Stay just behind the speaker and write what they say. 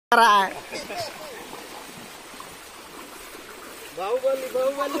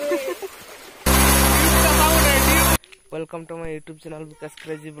Welcome to my YouTube channel Bikash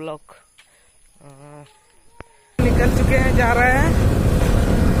crazy blog. निकल चुके हैं, जा रहे हैं।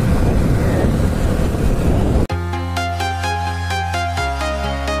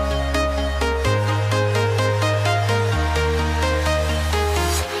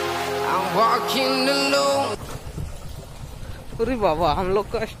 अरे बाबा, हम लोग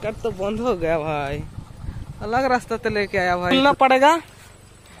का स्टार्ट तो बंद हो गया भाई। अलग रास्ता तो लेके आया भाई, चलना पड़ेगा।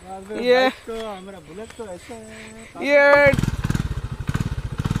 ये तो हमारा बुलेट तो ऐसे है। ये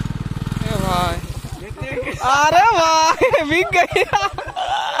भाई, अरे भाई बिक गई।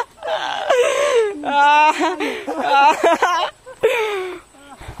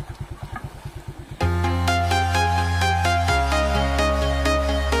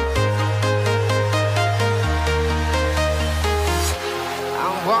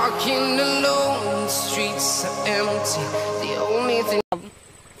 Walking alone, streets are empty. The only thing.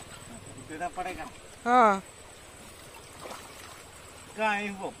 पड़ेगा। हाँ। कहीं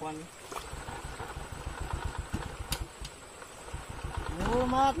वो पन। वो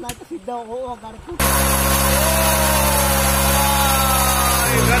मात ना तो सीधा हो करके।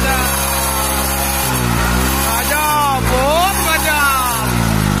 मजा, मजा, बहुत मजा।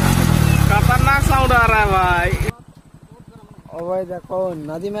 खतरनाक साउंड आ रहा है भाई। और भाई देखो,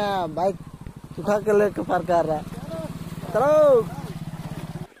 नदी में बाइक सुखा के लेके पार कर रहा है। चलो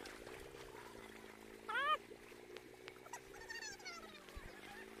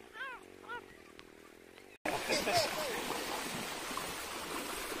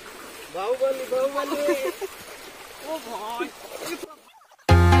बाहुबली, बाहुबली। ओ भाई,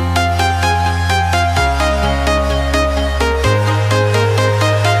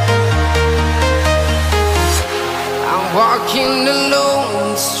 walking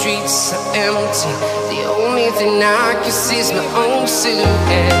alone, streets are empty. The only thing I can see is my own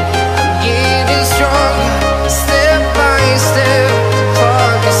silhouette. I'm getting stronger, step by step. The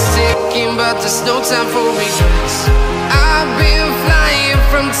clock is ticking, but there's no time for regrets. I've been flying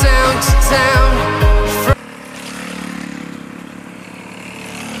from town to town.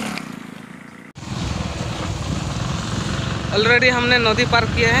 Already हमने नदी पार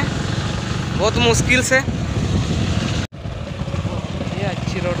किया है, बहुत मुश्किल से। ये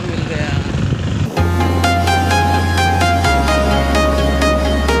अच्छी road मिल गया।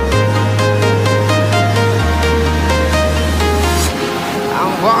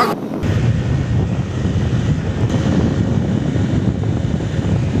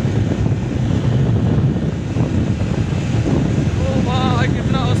 ओ भाई,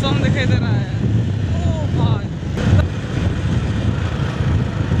 कितना औसम दिखाई दे रहा है। ओ भाई,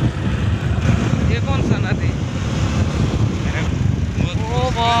 ये कौन सा नदी? ओ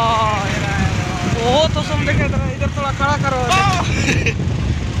भाई, बहुत औसम दिखाई दे रहा है। इधर थोड़ा खड़ा करो,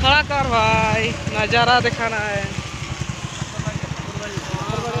 खड़ा कर भाई, नज़ारा दिखाना है।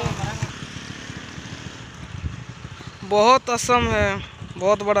 बहुत असम है,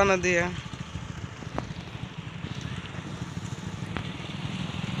 बहुत बड़ा नदी है।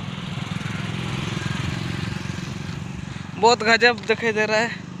 बहुत गजब दिखाई दे रहा है।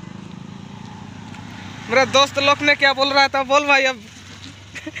 मेरा दोस्त लोग ने क्या बोल रहा था, बोल भाई अब।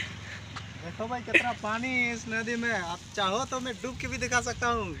 देखो भाई, कितना पानी इस नदी में। आप चाहो तो मैं डूब के भी दिखा सकता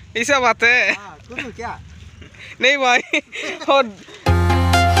हूँ। ऐसा बात है? हाँ, कूदूं क्या? नहीं भाई। और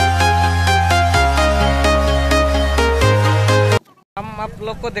हम आप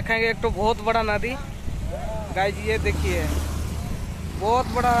लोग को दिखाएंगे एक तो बहुत बड़ा नदी। गाइस ये देखिए, बहुत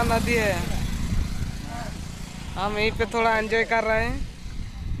बड़ा नदी है। हम यहीं पे थोड़ा एंजॉय कर रहे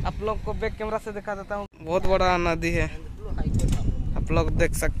हैं। आप लोग को बैक कैमरा से दिखा देता हूँ। बहुत बड़ा नदी है, आप लोग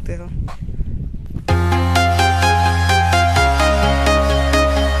देख सकते हो।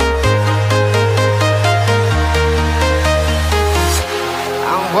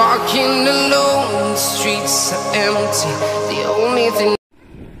 Walking alone, streets are empty. The only thing.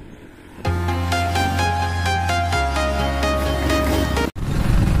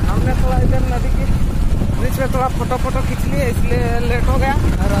 हमने थोड़ा इधर नदी के बीच में थोड़ा फोटो खींच लिए, इसलिए लेट हो गया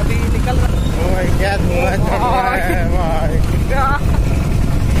और अभी निकल रहा। क्या धुआं चल रहा है भाई।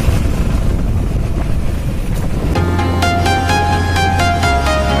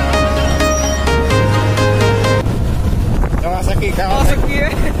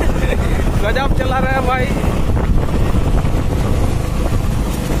 गजब चला रहा है भाई।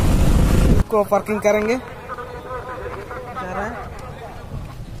 को पार्किंग करेंगे।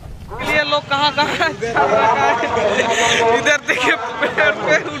 ये लोग कहाँ इधर देखिए, पेड़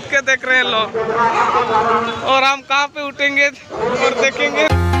पे उठ के देख रहे हैं लोग, और हम कहाँ पे उठेंगे और देखेंगे।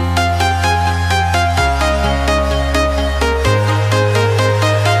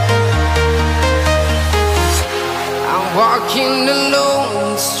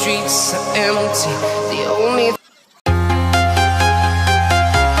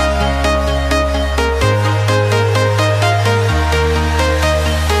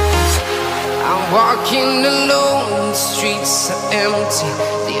 streets are empty.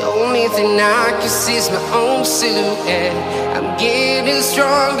 The only thing I can see is my own silhouette. I'm getting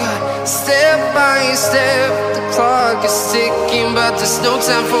stronger, step by step. The clock is ticking, but there's no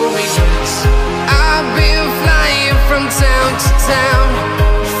time for regrets. I've been flying from town to town,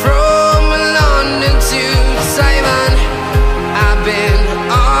 from London to Taiwan. I've been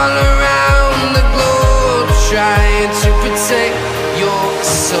all around the globe, trying to protect your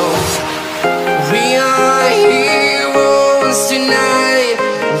soul. We are heroes tonight.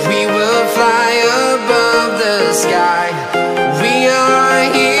 We will fly above the sky. We are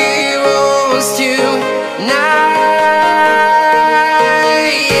heroes tonight.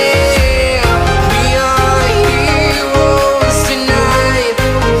 Yeah. We are heroes tonight.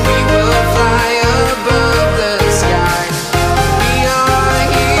 We will fly above the sky. We are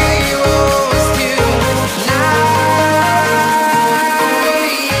heroes tonight.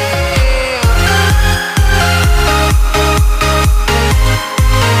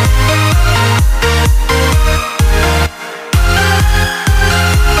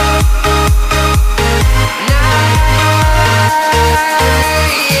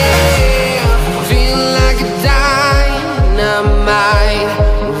 Feel like a dynamite,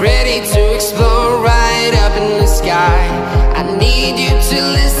 ready to explode right up in the sky. I need you to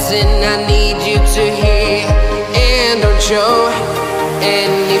listen, I need you to hear, and don't show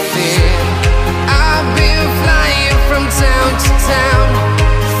any fear. I've been flying from town to town,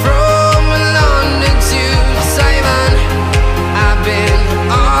 from London to Taiwan. I've been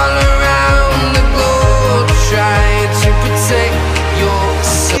all around the globe, trying to protect your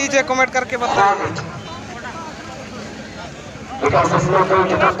soul. नीचे comment करके बताओ। Because it's not going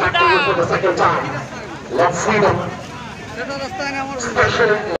to come back to you for the second time. Let's see them.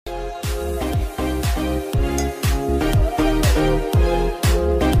 Special